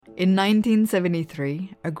In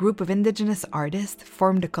 1973, a group of indigenous artists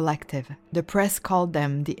formed a collective. The press called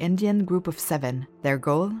them the Indian Group of Seven. Their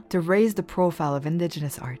goal? To raise the profile of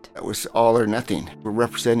indigenous art. It was all or nothing. We're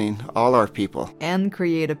representing all our people. And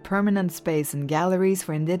create a permanent space in galleries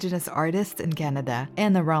for indigenous artists in Canada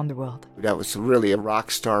and around the world. That was really a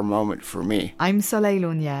rock star moment for me. I'm Soleil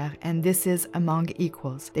Launière, and this is Among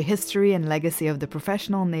Equals, the history and legacy of the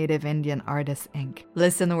Professional Native Indian Artists, Inc.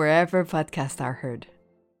 Listen wherever podcasts are heard.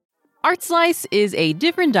 Art Slice is a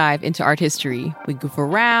different dive into art history. We goof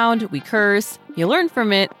around, we curse, you learn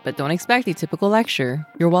from it, but don't expect a typical lecture.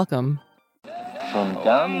 You're welcome.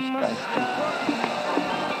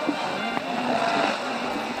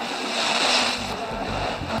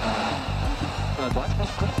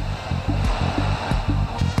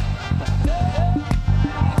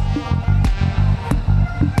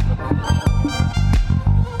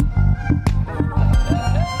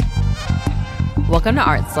 Welcome to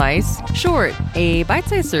Art Slice, short, a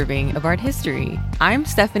bite-sized serving of art history. I'm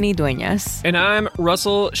Stephanie Dueñas. And I'm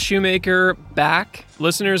Russell Shoemaker, back,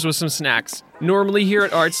 listeners, with some snacks. Normally here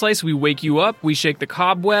at Art Slice, we wake you up, we shake the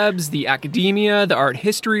cobwebs, the academia, the art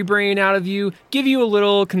history brain out of you, give you a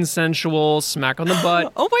little consensual smack on the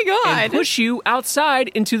butt. Oh my God. And push you outside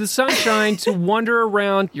into the sunshine to wander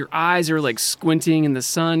around. Your eyes are like squinting in the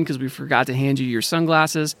sun because we forgot to hand you your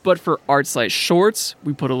sunglasses. But for Art Slice shorts,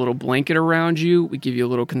 we put a little blanket around you, we give you a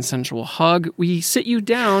little consensual hug, we sit you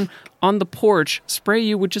down on the porch, spray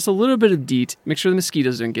you with just a little bit of DEET, make sure the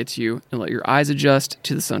mosquitoes don't get to you, and let your eyes adjust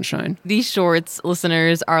to the sunshine. These shorts,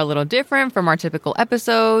 listeners, are a little different from our typical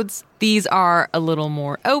episodes. These are a little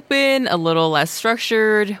more open, a little less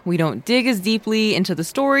structured. We don't dig as deeply into the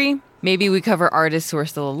story. Maybe we cover artists who are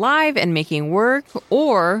still alive and making work,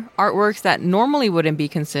 or artworks that normally wouldn't be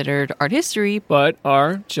considered art history, but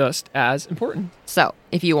are just as important. So,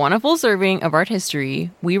 if you want a full serving of art history,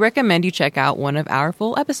 we recommend you check out one of our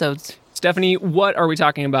full episodes. Stephanie, what are we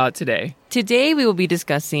talking about today? Today, we will be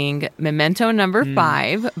discussing Memento Number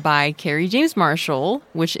 5 by Kerry James Marshall,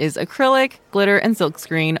 which is acrylic, glitter, and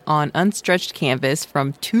silkscreen on unstretched canvas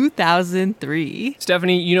from 2003.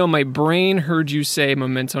 Stephanie, you know, my brain heard you say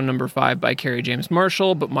Memento Number 5 by Kerry James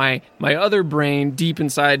Marshall, but my other brain, deep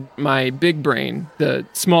inside my big brain, the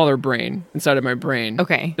smaller brain inside of my brain,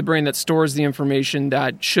 okay, the brain that stores the information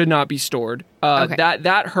that should not be stored, okay,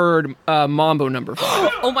 that heard Mambo Number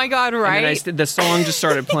 5. Oh my God, right? And then the song just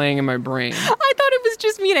started playing in my brain. I thought it was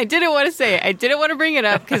just me, and I didn't want to say it. I didn't want to bring it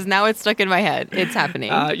up because now it's stuck in my head. It's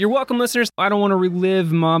happening. You're welcome, listeners. I don't want to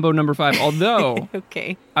relive Mambo Number 5, although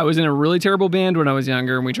okay, I was in a really terrible band when I was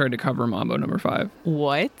younger, and we tried to cover Mambo Number 5.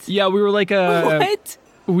 What? Yeah, we were like what?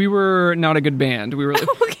 We were not a good band. We were like...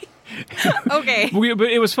 Okay. Okay.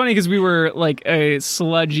 But it was funny because we were like a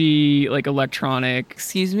sludgy, like electronic...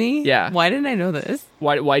 Excuse me? Yeah. Why didn't I know this?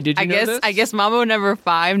 Why did you know this? I guess Mambo Number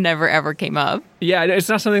 5 never ever came up. Yeah, it's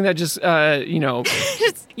not something that just, you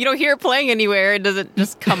don't hear it playing anywhere. It doesn't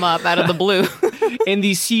just come up out of the blue. And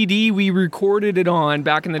the CD we recorded it on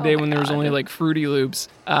back in the day when there was God. only like Fruity Loops,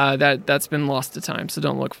 that's been lost to time. So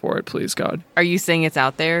don't look for it, please, God. Are you saying it's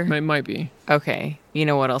out there? It might be. Okay. You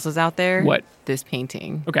know what else is out there? What? This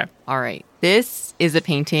painting. Okay. All right. This is a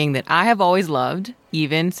painting that I have always loved,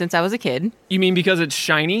 even since I was a kid. You mean because it's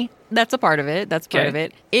shiny? That's a part of it. That's part of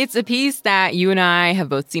it. It's a piece that you and I have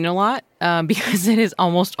both seen a lot because it is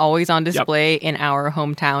almost always on display in our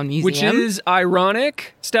hometown museum. Which is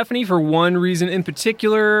ironic, Stephanie, for one reason in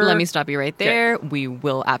particular. Let me stop you right there. Okay. We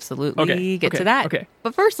will absolutely get to that. Okay.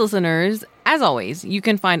 But first, listeners, as always, you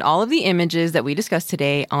can find all of the images that we discussed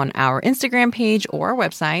today on our Instagram page or our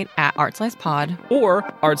website at ArtSlicePod. Or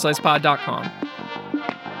artslicepod.com.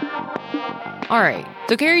 All right.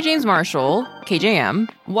 So Kerry James Marshall, KJM,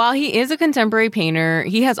 while he is a contemporary painter,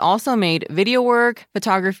 he has also made video work,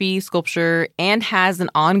 photography, sculpture, and has an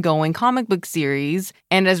ongoing comic book series.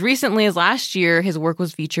 And as recently as last year, his work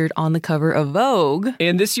was featured on the cover of Vogue.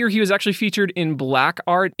 And this year, he was actually featured in Black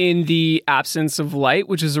Art in the Absence of Light,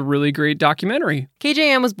 which is a really great documentary.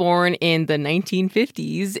 KJM was born in the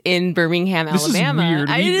 1950s in Birmingham, Alabama. This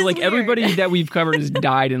is weird. Weird. Everybody that we've covered has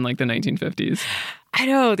died in like the 1950s. I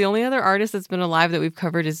know. The only other artist that's been alive that we've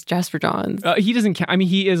covered is Jasper Johns. He doesn't count. I mean,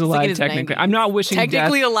 he is alive technically. 90s. I'm not wishing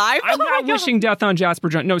technically death. Alive? I'm not wishing death on Jasper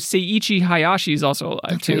Johns. No, Seiichi Hayashi is also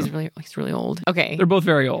alive too. He's really old. Okay. They're both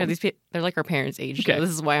very old. Yeah, they're like our parents' age. Okay. So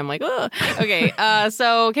this is why I'm like, ugh. Okay.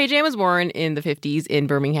 So KJ was born in the 50s in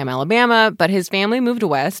Birmingham, Alabama, but his family moved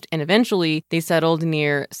west and eventually they settled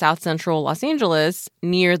near South Central Los Angeles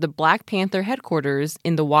near the Black Panther headquarters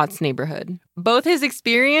in the Watts neighborhood. Both his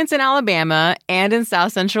experience in Alabama and in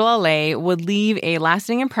South Central LA would leave a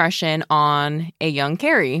lasting impression on a young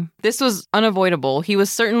Carey. This was unavoidable. He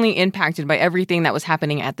was certainly impacted by everything that was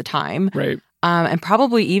happening at the time. Right. And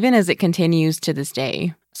probably even as it continues to this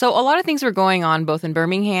day. So a lot of things were going on both in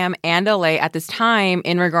Birmingham and LA at this time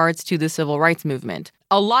in regards to the civil rights movement.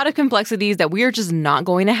 A lot of complexities that we are just not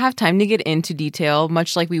going to have time to get into detail,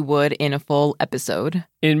 much like we would in a full episode.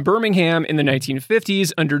 In Birmingham in the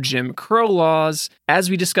 1950s, under Jim Crow laws, as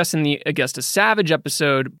we discussed in the Augusta Savage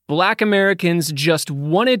episode, Black Americans just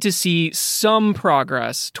wanted to see some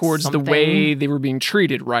progress towards the way they were being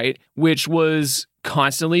treated, right? Which was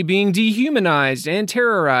constantly being dehumanized and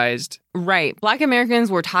terrorized. Right. Black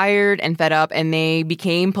Americans were tired and fed up, and they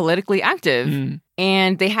became politically active.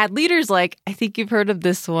 And they had leaders like, I think you've heard of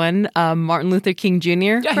this one, Martin Luther King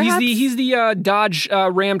Jr. Yeah, he's the Dodge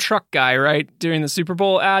Ram truck guy, right? During the Super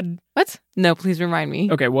Bowl ad. What? No, please remind me.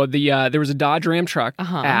 Okay, well, there was a Dodge Ram truck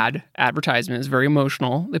advertisement. It's very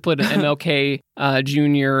emotional. They put an MLK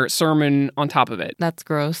Jr. sermon on top of it. That's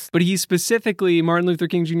gross. But Martin Luther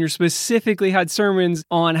King Jr. specifically had sermons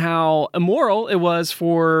on how immoral it was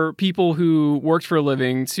for people who worked for a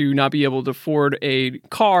living to not be able to afford a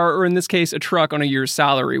car, or in this case, a truck on a year's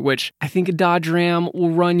salary, which I think a Dodge Ram will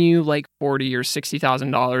run you like $40,000 or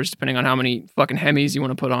 $60,000, depending on how many fucking Hemis you want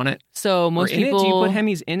to put on it. So most people... Do you put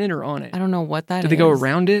Hemis in it or on it? I don't know what that is. Do they go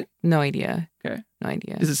around it? No idea. Okay. No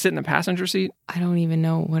idea. Does it sit in the passenger seat? I don't even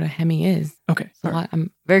know what a Hemi is. Okay.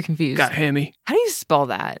 I'm very confused. Got Hemi. How do you spell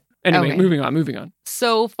that? Anyway, moving on.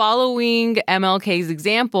 So following MLK's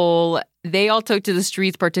example, they all took to the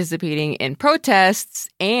streets participating in protests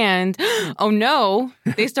and, oh no,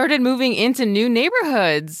 they started moving into new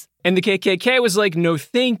neighborhoods. And the KKK was like, no,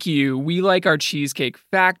 thank you. We like our cheesecake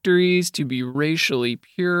factories to be racially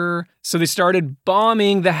pure. So they started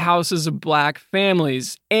bombing the houses of Black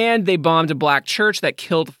families. And they bombed a Black church that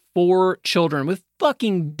killed 4 children with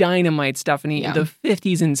fucking dynamite, Stephanie, in the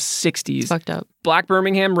 50s and 60s. Fucked up. Black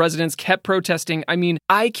Birmingham residents kept protesting. I mean,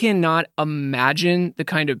 I cannot imagine the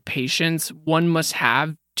kind of patience one must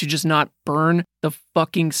have to just not burn the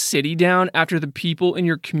fucking city down after the people in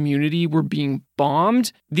your community were being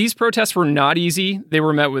bombed. These protests were not easy. They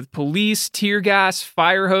were met with police, tear gas,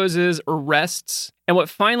 fire hoses, arrests. And what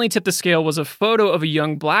finally tipped the scale was a photo of a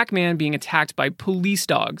young Black man being attacked by police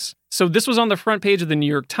dogs. So this was on the front page of the New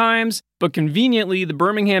York Times, but conveniently, the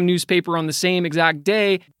Birmingham newspaper on the same exact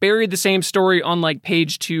day buried the same story on like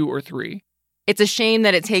page 2 or 3. It's a shame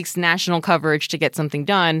that it takes national coverage to get something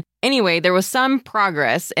done. Anyway, there was some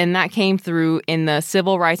progress, and that came through in the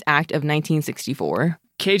Civil Rights Act of 1964.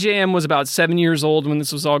 KJM was about 7 years old when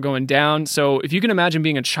this was all going down. So if you can imagine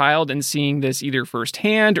being a child and seeing this either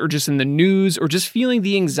firsthand or just in the news or just feeling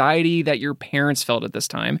the anxiety that your parents felt at this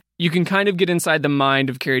time, you can kind of get inside the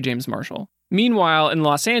mind of Kerry James Marshall. Meanwhile, in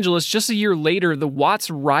Los Angeles, just a year later, the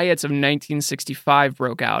Watts riots of 1965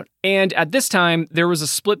 broke out. And at this time, there was a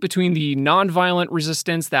split between the nonviolent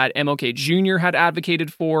resistance that MLK Jr. had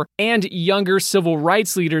advocated for and younger civil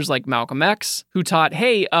rights leaders like Malcolm X, who taught,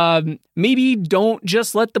 hey, maybe don't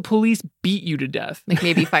just let the police beat you to death. Like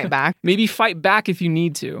maybe fight back. Maybe fight back if you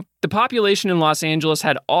need to. The population in Los Angeles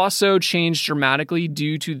had also changed dramatically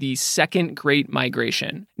due to the Second Great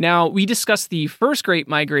Migration. Now, we discussed the First Great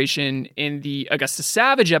Migration in the Augusta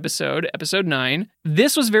Savage episode 9.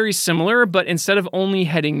 This was very similar, but instead of only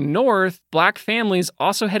heading north, Black families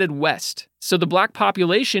also headed west. So the Black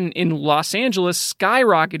population in Los Angeles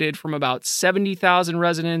skyrocketed from about 70,000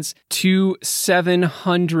 residents to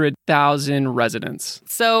 700,000 residents.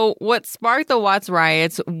 So what sparked the Watts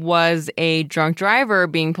riots was a drunk driver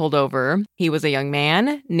being pulled over. He was a young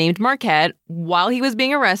man named Marquette. While he was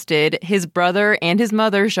being arrested, his brother and his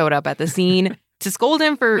mother showed up at the scene to scold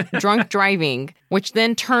him for drunk driving, which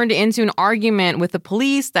then turned into an argument with the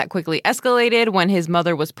police that quickly escalated when his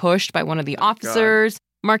mother was pushed by one of the officers.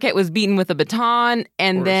 Marquette was beaten with a baton,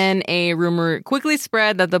 and then a rumor quickly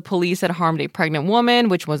spread that the police had harmed a pregnant woman,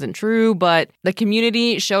 which wasn't true, but the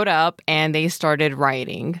community showed up and they started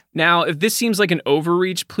rioting. Now, if this seems like an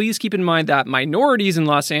overreach, please keep in mind that minorities in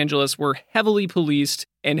Los Angeles were heavily policed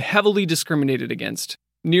and heavily discriminated against.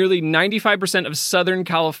 Nearly 95% of Southern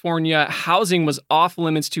California housing was off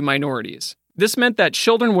limits to minorities. This meant that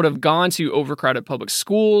children would have gone to overcrowded public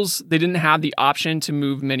schools. They didn't have the option to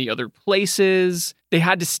move many other places. They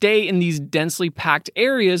had to stay in these densely packed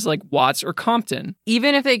areas like Watts or Compton.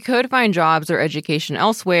 Even if they could find jobs or education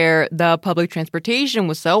elsewhere, the public transportation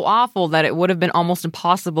was so awful that it would have been almost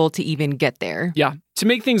impossible to even get there. Yeah. To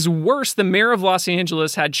make things worse, the mayor of Los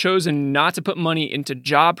Angeles had chosen not to put money into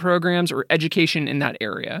job programs or education in that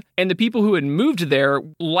area. And the people who had moved there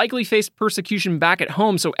likely faced persecution back at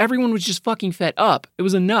home, so everyone was just fucking fed up. It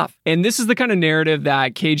was enough. And this is the kind of narrative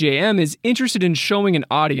that KJM is interested in showing an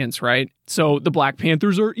audience, right? So the Black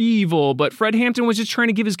Panthers are evil, but Fred Hampton was just trying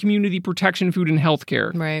to give his community protection, food, and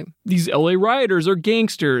healthcare. Right. These LA rioters are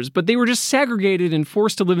gangsters, but they were just segregated and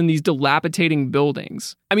forced to live in these dilapidating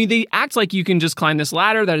buildings. I mean, they act like you can just climb this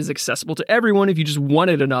ladder that is accessible to everyone if you just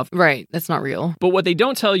want it enough. Right. That's not real. But what they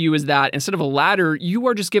don't tell you is that instead of a ladder, you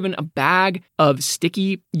are just given a bag of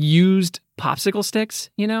sticky, used popsicle sticks,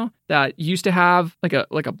 you know, that used to have like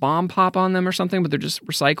a bomb pop on them or something, but they're just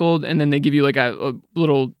recycled. And then they give you like a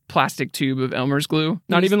little plastic tube of Elmer's glue.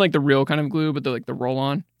 Not even like the real kind of glue, but the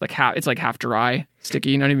roll-on. It's like half dry,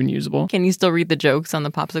 sticky, not even usable. Can you still read the jokes on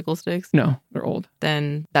the popsicle sticks? No, they're old.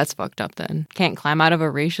 Then that's fucked up then. Can't climb out of a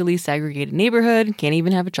racially segregated neighborhood. Can't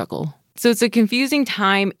even have a chuckle. So it's a confusing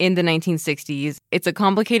time in the 1960s. It's a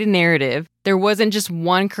complicated narrative. There wasn't just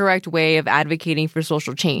one correct way of advocating for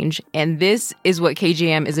social change. And this is what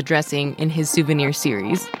KJM is addressing in his Souvenir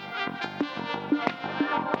series.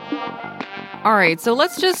 All right, so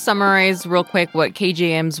let's just summarize real quick what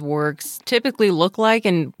KJM's works typically look like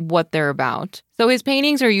and what they're about. So his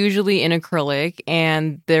paintings are usually in acrylic,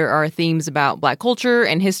 and there are themes about Black culture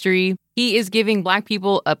and history. He is giving Black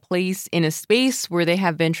people a place in a space where they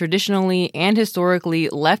have been traditionally and historically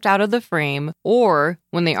left out of the frame, or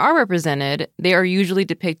when they are represented, they are usually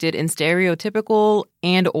depicted in stereotypical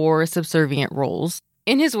and or subservient roles.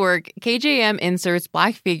 In his work, KJM inserts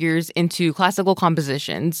Black figures into classical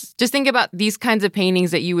compositions. Just think about these kinds of paintings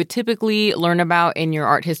that you would typically learn about in your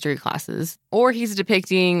art history classes. Or he's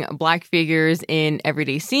depicting Black figures in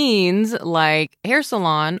everyday scenes like a hair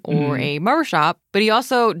salon or a barbershop, but he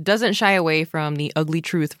also doesn't shy away from the ugly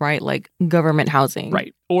truth, right? Like government housing.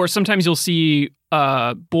 Right. Or sometimes you'll see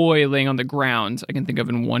a boy laying on the ground. I can think of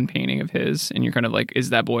in one painting of his, and you're kind of like, is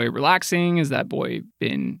that boy relaxing? Is that boy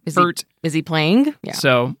been hurt? Is he playing? Yeah.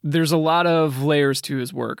 So there's a lot of layers to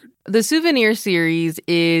his work. The Souvenir series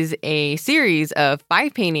is a series of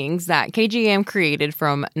 5 paintings that KJM created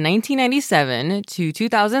from 1997 to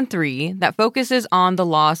 2003 that focuses on the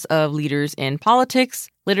loss of leaders in politics,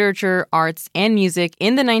 literature, arts, and music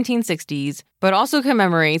in the 1960s, but also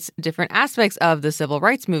commemorates different aspects of the civil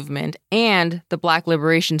rights movement and the Black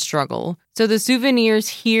liberation struggle. So the souvenirs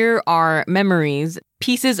here are memories,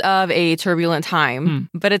 pieces of a turbulent time,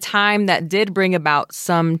 but a time that did bring about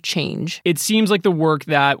some change. It seems like the work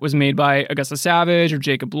that was made by Augusta Savage or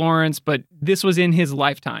Jacob Lawrence, but this was in his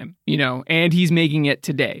lifetime, you know, and he's making it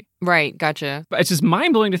today. Right, gotcha. But it's just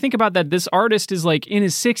mind-blowing to think about that this artist is like in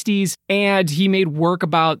his 60s and he made work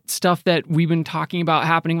about stuff that we've been talking about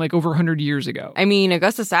happening like over 100 years ago. I mean,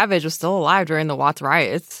 Augusta Savage was still alive during the Watts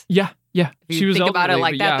riots. Yeah. If you think about it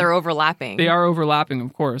like that, they're overlapping. They are overlapping,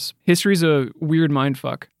 of course. History's a weird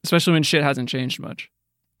mindfuck, especially when shit hasn't changed much.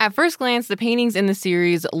 At first glance, the paintings in the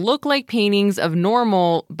series look like paintings of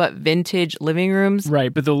normal but vintage living rooms.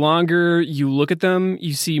 Right, but the longer you look at them,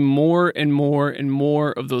 you see more and more and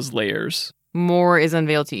more of those layers. More is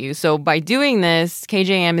unveiled to you. So by doing this,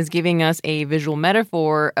 KJM is giving us a visual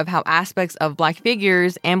metaphor of how aspects of Black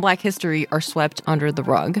figures and Black history are swept under the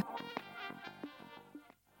rug.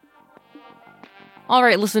 All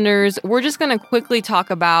right, listeners, we're just going to quickly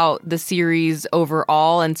talk about the series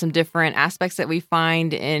overall and some different aspects that we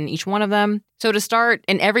find in each one of them. So to start,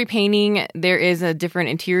 in every painting, there is a different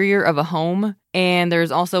interior of a home. And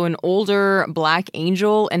there's also an older Black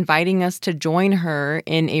angel inviting us to join her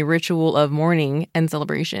in a ritual of mourning and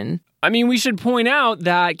celebration. I mean, we should point out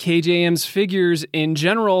that KJM's figures in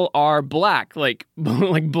general are black, like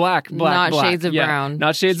black. Not shades of brown.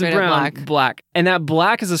 Not shades Straight of brown, up black. And that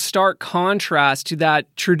black is a stark contrast to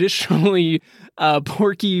that traditionally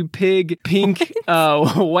Porky Pig pink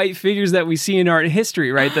white figures that we see in art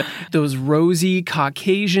history, right? Those rosy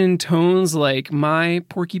Caucasian tones like my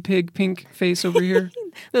Porky Pig pink face over here.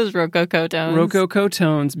 Those Rococo tones. Rococo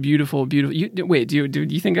tones. Beautiful, beautiful. Do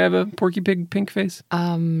you think I have a Porky Pig pink face?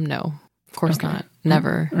 No. Of course not.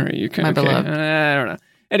 Never. All right, you can. My beloved. I don't know.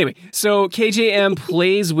 Anyway, so KJM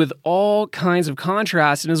plays with all kinds of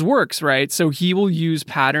contrast in his works, right? So he will use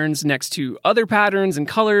patterns next to other patterns and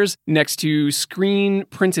colors, next to screen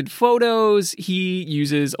printed photos. He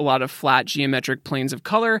uses a lot of flat geometric planes of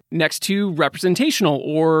color next to representational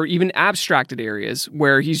or even abstracted areas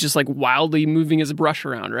where he's just like wildly moving his brush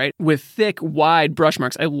around, right? With thick, wide brush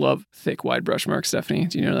marks. I love thick, wide brush marks, Stephanie.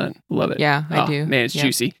 Do you know that? Love it. Yeah, I do. Man, it's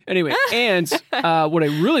juicy. Anyway, and what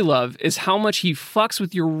I really love is how much he fucks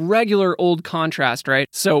with your your regular old contrast, right?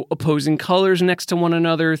 So opposing colors next to one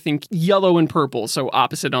another, think yellow and purple, so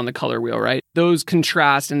opposite on the color wheel, right? Those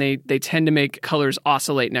contrast and they tend to make colors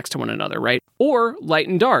oscillate next to one another, right? Or light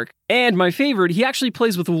and dark. And my favorite, he actually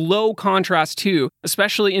plays with low contrast too,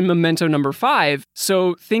 especially in Memento number 5.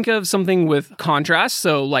 So think of something with contrast,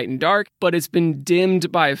 so light and dark, but it's been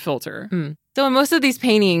dimmed by a filter. So in most of these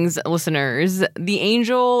paintings, listeners, the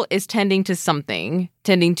angel is tending to something,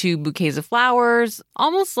 tending to bouquets of flowers,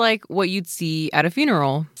 almost like what you'd see at a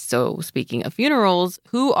funeral. So speaking of funerals,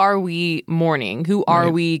 who are we mourning? Who are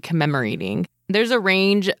we commemorating? There's a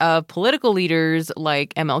range of political leaders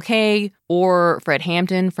like MLK or Fred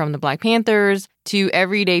Hampton from the Black Panthers to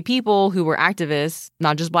everyday people who were activists,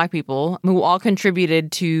 not just Black people, who all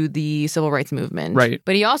contributed to the civil rights movement. Right.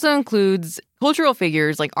 But he also includes cultural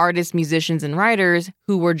figures like artists, musicians, and writers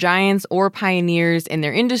who were giants or pioneers in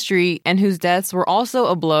their industry and whose deaths were also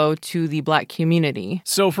a blow to the Black community.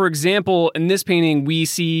 So, for example, in this painting, we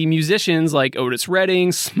see musicians like Otis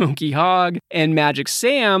Redding, Smokey Hogg, and Magic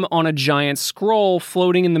Sam on a giant scroll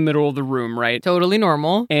floating in the middle of the room, right? Totally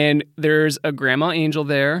normal. And there's a grandma angel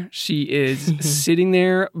there. She is sitting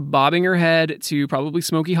there, bobbing her head to probably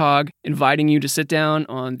Smokey Hogg, inviting you to sit down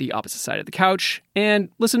on the opposite side of the couch and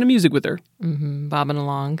listen to music with her. Bobbing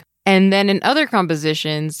along. And then in other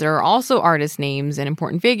compositions, there are also artist names and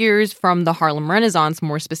important figures from the Harlem Renaissance,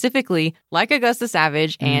 more specifically, like Augusta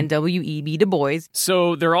Savage and W.E.B. Du Bois.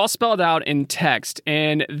 So they're all spelled out in text,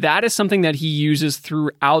 and that is something that he uses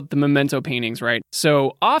throughout the Memento paintings, right?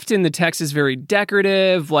 So often the text is very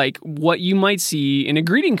decorative, like what you might see in a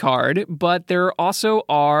greeting card, but there also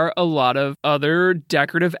are a lot of other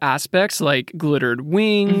decorative aspects like glittered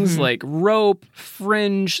wings, like rope,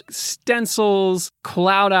 fringe, stencils,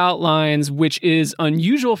 cloud outlines, which is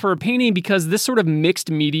unusual for a painting because this sort of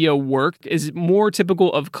mixed media work is more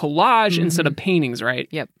typical of collage instead of paintings, right?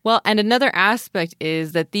 Yep. Well, and another aspect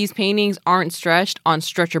is that these paintings aren't stretched on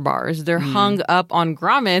stretcher bars. They're hung up on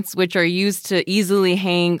grommets, which are used to easily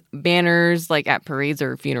hang banners like at parades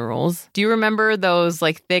or funerals. Do you remember those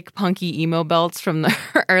like thick, punky emo belts from the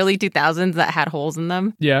early 2000s that had holes in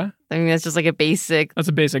them? Yeah. I mean, that's just like a basic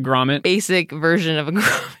grommet. Basic version of a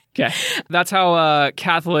grommet. Okay. That's how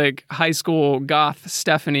Catholic high school goth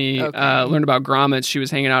Stephanie learned about grommets. She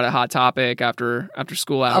was hanging out at Hot Topic after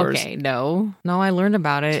school hours. Okay, no, I learned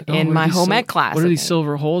about it in my home ec class. What are these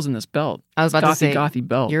silver holes in this belt? I was about to say, gothy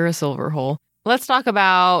belt. You're a silver hole. Let's talk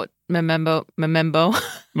about Memembo.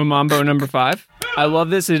 Mamambo number 5. I love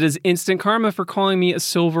this. It is instant karma for calling me a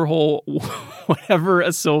silver hole. Whatever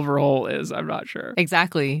a silver hole is, I'm not sure.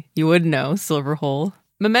 Exactly. You would know, silver hole.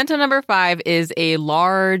 Memento number 5 is a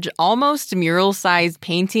large, almost mural-sized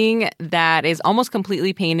painting that is almost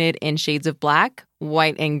completely painted in shades of black,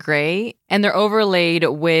 white, and gray, and they're overlaid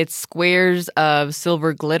with squares of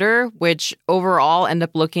silver glitter, which overall end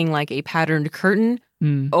up looking like a patterned curtain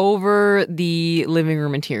over the living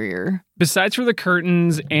room interior. Besides for the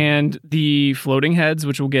curtains and the floating heads,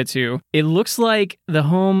 which we'll get to, it looks like the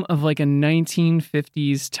home of like a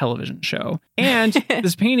 1950s television show. And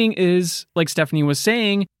this painting is, like Stephanie was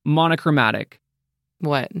saying, monochromatic.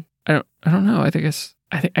 What? I don't know. I guess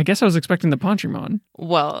I was expecting the Ponchymon.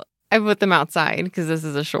 Well, I put them outside because this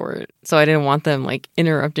is a short, so I didn't want them like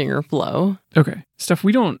interrupting your flow. Okay, Steph,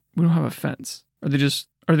 we don't have a fence. Are they just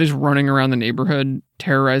running around the neighborhood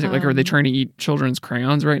terrorizing? Like, are they trying to eat children's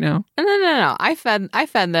crayons right now? No. I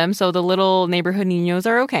fed them, so the little neighborhood niños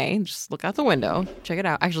are okay. Just look out the window. Check it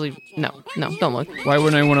out. Actually, no, don't look. Why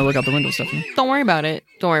wouldn't I want to look out the window, Stephanie? Don't worry about it.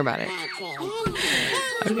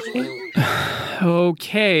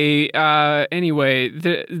 Okay. Anyway,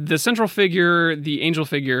 the central figure, the angel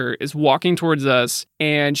figure, is walking towards us,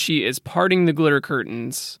 and she is parting the glitter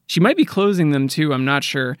curtains. She might be closing them, too. I'm not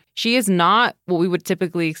sure. She is not what we would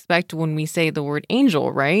typically expect when we say the word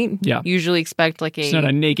angel, right? Yeah. Usually expect like She's not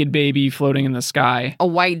a naked baby floating in the sky. A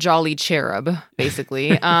white, jolly cherub,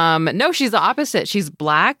 basically. No, she's the opposite. She's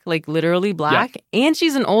black, like literally black, and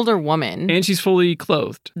she's an older woman. And she's fully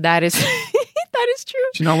clothed. That is... That is true.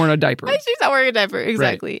 She's not wearing a diaper. She's not wearing a diaper.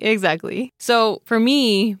 Exactly. Right. Exactly. So for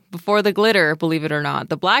me, before the glitter, believe it or not,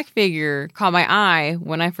 the black figure caught my eye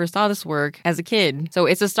when I first saw this work as a kid. So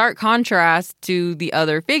it's a stark contrast to the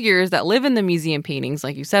other figures that live in the museum paintings,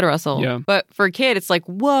 like you said, Russell. Yeah. But for a kid, it's like,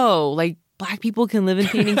 whoa, like Black people can live in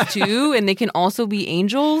paintings too, and they can also be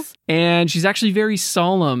angels. And she's actually very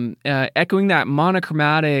solemn, echoing that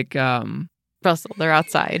monochromatic... Russell, they're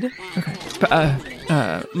outside.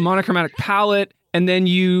 Okay. Monochromatic palette And then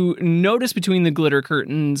you notice between the glitter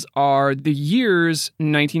curtains are the years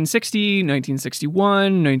 1960, 1961,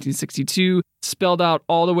 1962, spelled out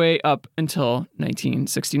all the way up until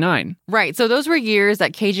 1969. Right. So those were years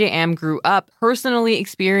that KJM grew up personally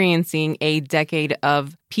experiencing a decade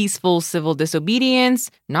of peaceful civil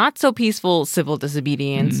disobedience, not so peaceful civil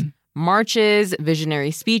disobedience, marches,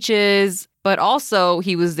 visionary speeches, but also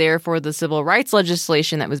he was there for the civil rights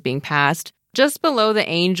legislation that was being passed. Just below the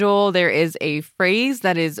angel, there is a phrase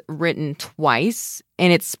that is written twice,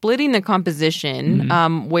 and it's splitting the composition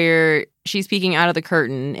where she's speaking out of the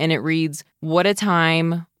curtain, and it reads, "What a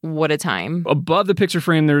time, what a time." Above the picture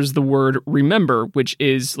frame, there's the word remember, which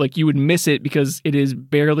is like you would miss it because it is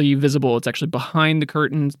barely visible. It's actually behind the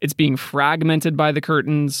curtains. It's being fragmented by the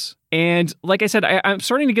curtains. And like I said, I'm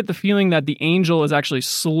starting to get the feeling that the angel is actually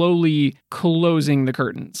slowly closing the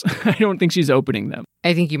curtains. I don't think she's opening them.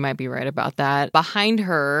 I think you might be right about that. Behind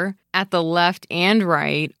her, at the left and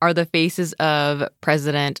right, are the faces of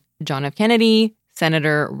President John F. Kennedy,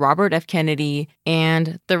 Senator Robert F. Kennedy,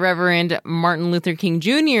 and the Reverend Martin Luther King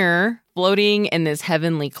Jr. floating in this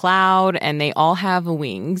heavenly cloud, and they all have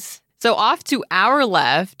wings. So off to our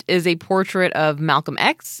left is a portrait of Malcolm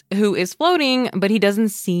X, who is floating, but he doesn't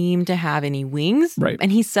seem to have any wings. Right.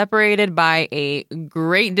 And he's separated by a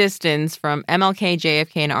great distance from MLK,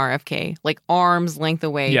 JFK, and RFK, like arm's length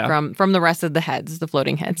away from the rest of the heads, the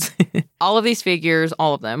floating heads. All of these figures,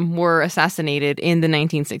 all of them, were assassinated in the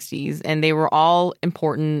 1960s, and they were all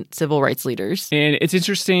important civil rights leaders. And it's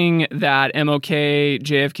interesting that MLK,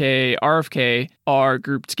 JFK, RFK are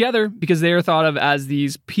grouped together because they are thought of as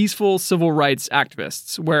these peaceful civil rights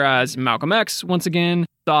activists, whereas Malcolm X, once again,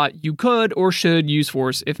 thought you could or should use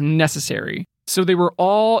force if necessary. So they were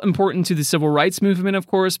all important to the civil rights movement, of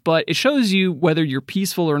course, but it shows you whether you're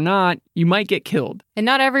peaceful or not, you might get killed. And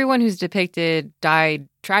not everyone who's depicted died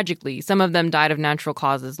tragically. Some of them died of natural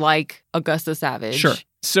causes, like Augusta Savage. Sure.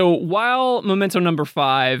 So while Mama number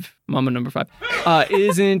 5,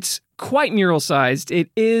 isn't quite mural-sized, it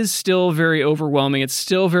is still very overwhelming. It's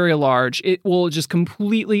still very large. It will just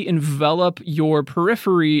completely envelop your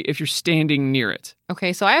periphery if you're standing near it.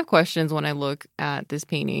 Okay, so I have questions when I look at this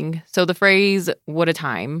painting. So the phrase, "what a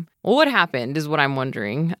time." Well, what happened is what I'm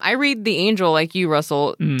wondering. I read the angel, like you,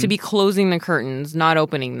 Russell, to be closing the curtains, not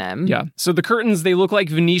opening them. Yeah. So the curtains, they look like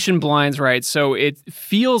Venetian blinds, right? So it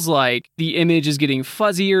feels like the image is getting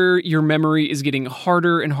fuzzier. Your memory is getting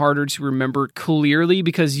harder and harder to remember clearly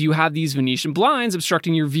because you have these Venetian blinds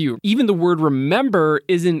obstructing your view. Even the word remember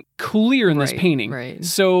isn't clear in this painting. Right.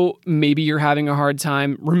 So maybe you're having a hard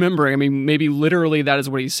time remembering. I mean, maybe literally that is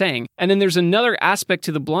what he's saying. And then there's another aspect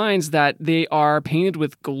to the blinds that they are painted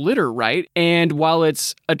with glitter, right? And while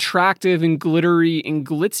it's attractive and glittery and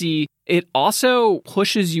glitzy, it also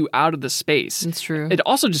pushes you out of the space. It's true. It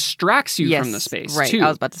also distracts you from the space, right. too. I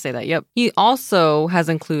was about to say that, yep. He also has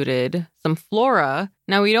included some flora.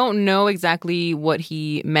 Now, we don't know exactly what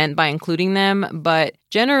he meant by including them, but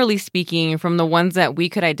generally speaking, from the ones that we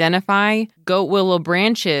could identify, goat willow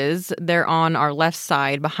branches, they're on our left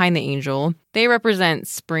side behind the angel. They represent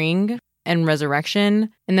spring and resurrection.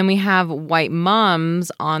 And then we have white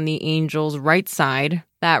mums on the angel's right side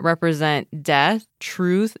that represent death,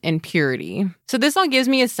 truth, and purity. So this all gives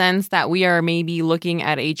me a sense that we are maybe looking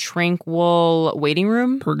at a tranquil waiting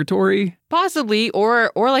room. Purgatory? Possibly,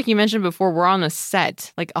 or like you mentioned before, we're on a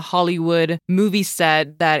set, like a Hollywood movie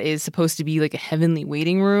set that is supposed to be like a heavenly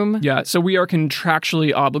waiting room. Yeah, so we are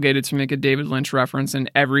contractually obligated to make a David Lynch reference in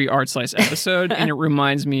every Art Slice episode, and it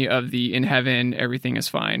reminds me of the "In Heaven, Everything is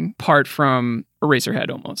Fine" part from Eraserhead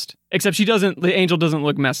almost. Except the angel doesn't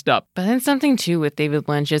look messed up. But then something too with David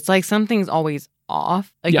Lynch, it's like something's always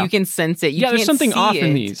off. Like you can sense it. You can't there's something see off it.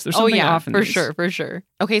 in these. There's something off in for these. sure, for sure.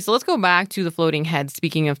 Okay, so let's go back to the floating head.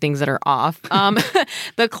 Speaking of things that are off,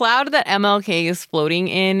 the cloud that MLK is floating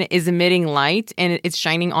in is emitting light and it's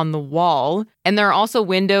shining on the wall. And there are also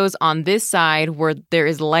windows on this side where there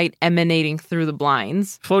is light emanating through the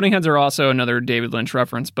blinds. Floating heads are also another David Lynch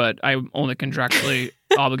reference, but I'm only contractually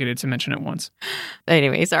obligated to mention it once.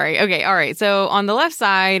 Anyway, sorry. Okay, all right. So on the left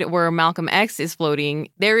side where Malcolm X is floating,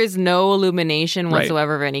 there is no illumination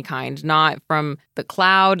whatsoever of any kind. Not from the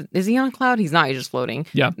cloud. Is he on a cloud? He's not. He's just floating.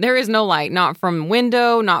 Yeah. There is no light. Not from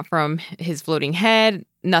window, not from his floating head.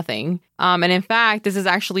 Nothing. And in fact, this is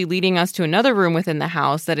actually leading us to another room within the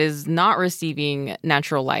house that is not receiving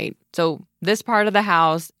natural light. So this part of the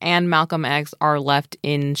house and Malcolm X are left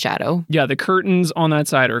in shadow. Yeah, the curtains on that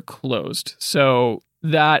side are closed. So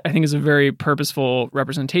that, I think, is a very purposeful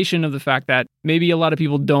representation of the fact that maybe a lot of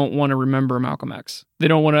people don't want to remember Malcolm X. They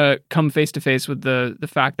don't want to come face to face with the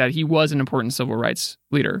fact that he was an important civil rights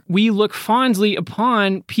leader. We look fondly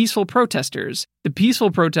upon peaceful protesters. The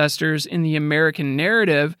peaceful protesters in the American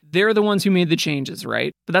narrative, they're the ones who made the changes,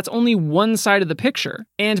 right? But that's only one side of the picture.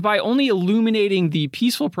 And by only illuminating the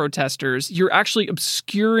peaceful protesters, you're actually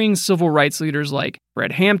obscuring civil rights leaders like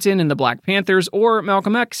Fred Hampton and the Black Panthers or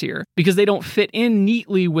Malcolm X here, because they don't fit in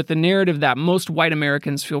neatly with the narrative that most white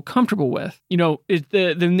Americans feel comfortable with. You know,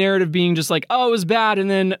 the narrative being just like, oh, it was bad, and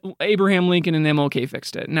then Abraham Lincoln and MLK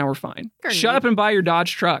fixed it. Now we're fine. Shut up and buy your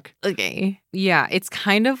Dodge truck. Okay. Yeah, it's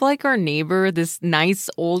kind of like our neighbor, this nice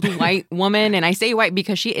old white woman. And I say white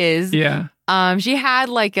because she is. Yeah. She had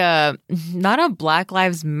like not a Black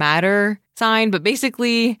Lives Matter sign, but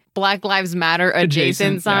basically Black Lives Matter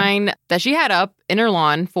adjacent sign that she had up in her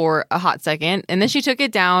lawn for a hot second. And then she took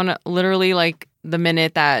it down literally like the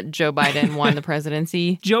minute that Joe Biden won the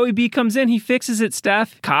presidency. Joey B comes in, he fixes it,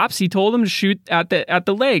 Steph. Cops, he told him to shoot at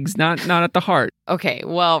the legs, not at the heart. Okay,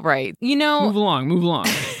 well, right. You know, move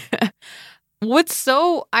along. What's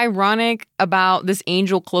so ironic about this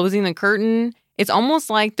angel closing the curtain, it's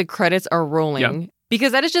almost like the credits are rolling. Yep.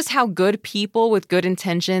 Because that is just how good people with good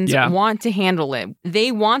intentions want to handle it.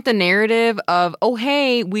 They want the narrative of, oh,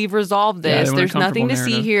 hey, we've resolved this. There's nothing to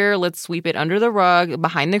see here. Let's sweep it under the rug,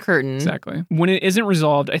 behind the curtain. Exactly. When it isn't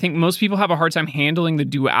resolved, I think most people have a hard time handling the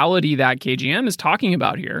duality that KGM is talking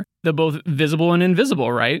about here. The both visible and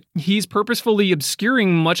invisible, right? He's purposefully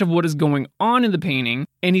obscuring much of what is going on in the painting,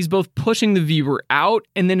 and he's both pushing the viewer out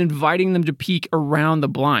and then inviting them to peek around the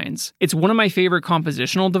blinds. It's one of my favorite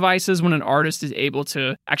compositional devices when an artist is able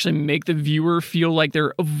to actually make the viewer feel like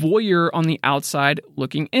they're a voyeur on the outside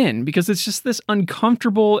looking in, because it's just this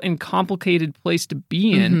uncomfortable and complicated place to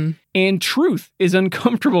be in. Mm-hmm. And truth is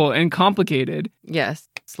uncomfortable and complicated. Yes,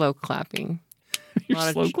 slow clapping. You're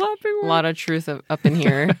slow clapping? A lot of truth up in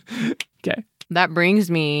here. Okay. That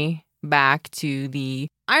brings me back to the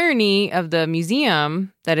irony of the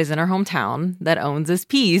museum that is in our hometown that owns this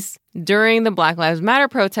piece. During the Black Lives Matter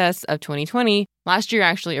protests of 2020, last year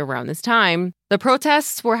actually around this time, the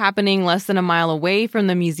protests were happening less than a mile away from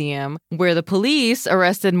the museum, where the police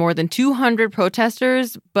arrested more than 200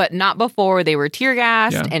 protesters, but not before they were tear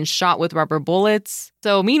gassed and shot with rubber bullets.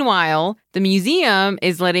 So meanwhile, the museum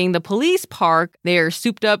is letting the police park their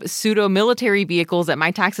souped up pseudo-military vehicles that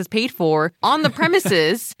my taxes paid for on the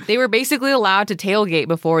premises. They were basically allowed to tailgate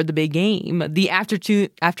before the big game, the afternoon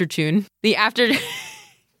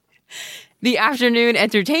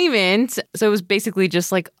entertainment. So it was basically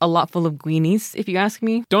just like a lot full of Guineas, if you ask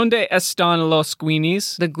me. Donde están los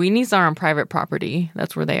Guineas? The Guineas are on private property.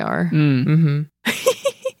 That's where they are. Mm-hmm.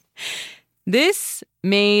 This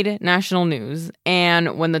made national news,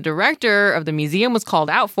 and when the director of the museum was called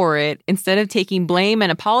out for it, instead of taking blame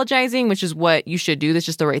and apologizing, which is what you should do, that's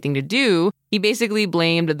just the right thing to do, he basically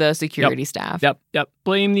blamed the security staff. Yep.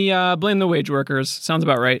 Blame the wage workers. Sounds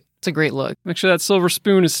about right. It's a great look. Make sure that silver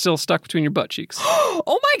spoon is still stuck between your butt cheeks.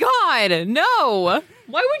 Oh my God, no!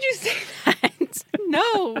 Why would you say that?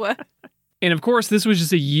 No. And of course, this was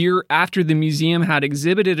just a year after the museum had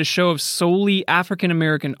exhibited a show of solely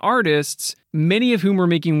African-American artists, many of whom were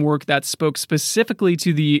making work that spoke specifically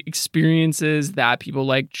to the experiences that people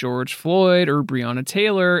like George Floyd or Breonna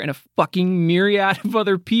Taylor and a fucking myriad of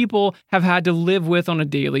other people have had to live with on a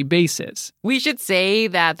daily basis. We should say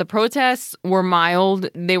that the protests were mild.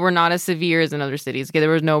 They were not as severe as in other cities. Okay, there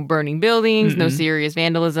was no burning buildings, no serious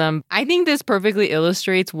vandalism. I think this perfectly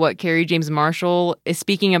illustrates what Kerry James Marshall is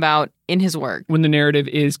speaking about in his work. When the narrative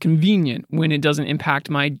is convenient, when it doesn't impact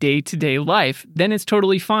my day-to-day life, then it's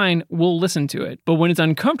totally fine. We'll listen to it. But when it's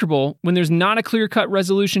uncomfortable, when there's not a clear-cut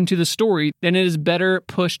resolution to the story, then it is better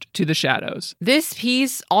pushed to the shadows. This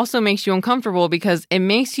piece also makes you uncomfortable because it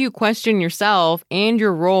makes you question yourself and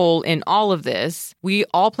your role in all of this. We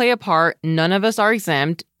all play a part. None of us are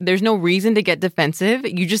exempt. There's no reason to get defensive.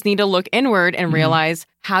 You just need to look inward and realize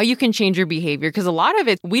how you can change your behavior. Because a lot of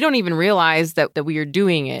it, we don't even realize that we are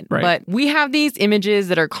doing it. Right. But we have these images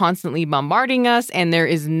that are constantly bombarding us and there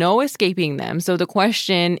is no escaping them. So the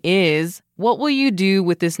question is, what will you do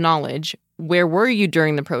with this knowledge? Where were you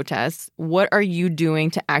during the protests? What are you doing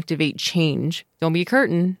to activate change? Don't be a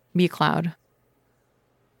curtain, be a cloud.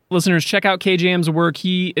 Listeners, check out KJM's work.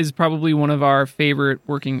 He is probably one of our favorite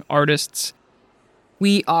working artists.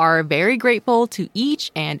 We are very grateful to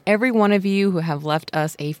each and every one of you who have left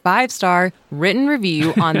us a 5-star written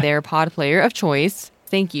review on their pod player of choice.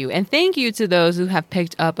 Thank you. And thank you to those who have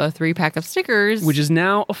picked up a 3-pack of stickers. Which is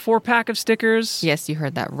now a 4-pack of stickers. Yes, you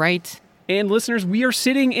heard that right. And listeners, we are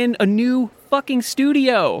sitting in a new fucking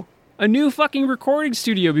studio. A new fucking recording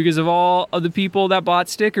studio because of all of the people that bought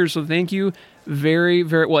stickers. So thank you very,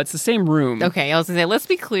 very well. It's the same room. Okay, I was gonna say, let's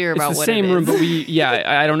be clear about It's the what same it is. room, but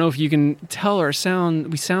I don't know if you can tell our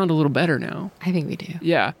sound. We sound a little better now. I think we do.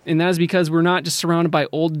 Yeah, and that is because we're not just surrounded by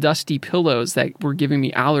old dusty pillows that were giving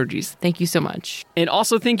me allergies. Thank you so much. And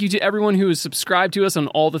also thank you to everyone who has subscribed to us on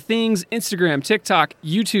all the things, Instagram, TikTok,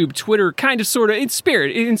 YouTube, Twitter, kind of, sort of, in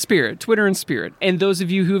spirit, Twitter in spirit. And those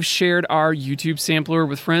of you who have shared our YouTube sampler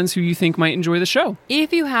with friends who you think might enjoy the show.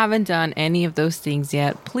 If you haven't done any of those things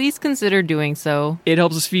yet, please consider doing so. It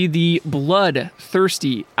helps us feed the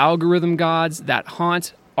bloodthirsty algorithm gods that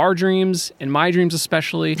haunt our dreams and my dreams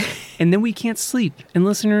especially. And then we can't sleep. And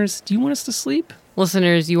listeners, do you want us to sleep?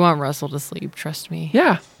 Listeners, you want Russell to sleep, trust me.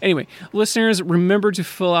 Yeah. Anyway, listeners, remember to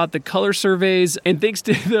fill out the color surveys. And thanks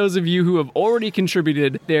to those of you who have already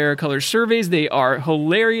contributed their color surveys. They are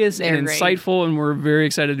hilarious and They're insightful, and we're very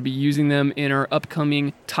excited to be using them in our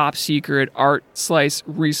upcoming top secret Art Slice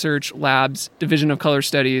Research Labs Division of Color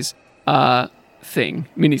Studies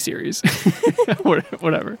miniseries.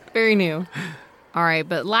 Whatever. Very new. All right,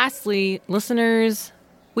 but lastly, listeners,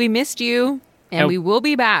 we missed you. And we will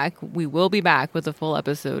be back. We will be back with a full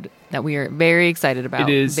episode that we are very excited about.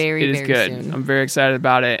 It is very good. Soon. I'm very excited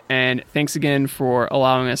about it. And thanks again for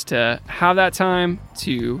allowing us to have that time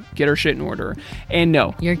to get our shit in order. And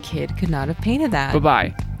no. Your kid could not have painted that.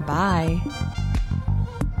 Bye-bye. Bye.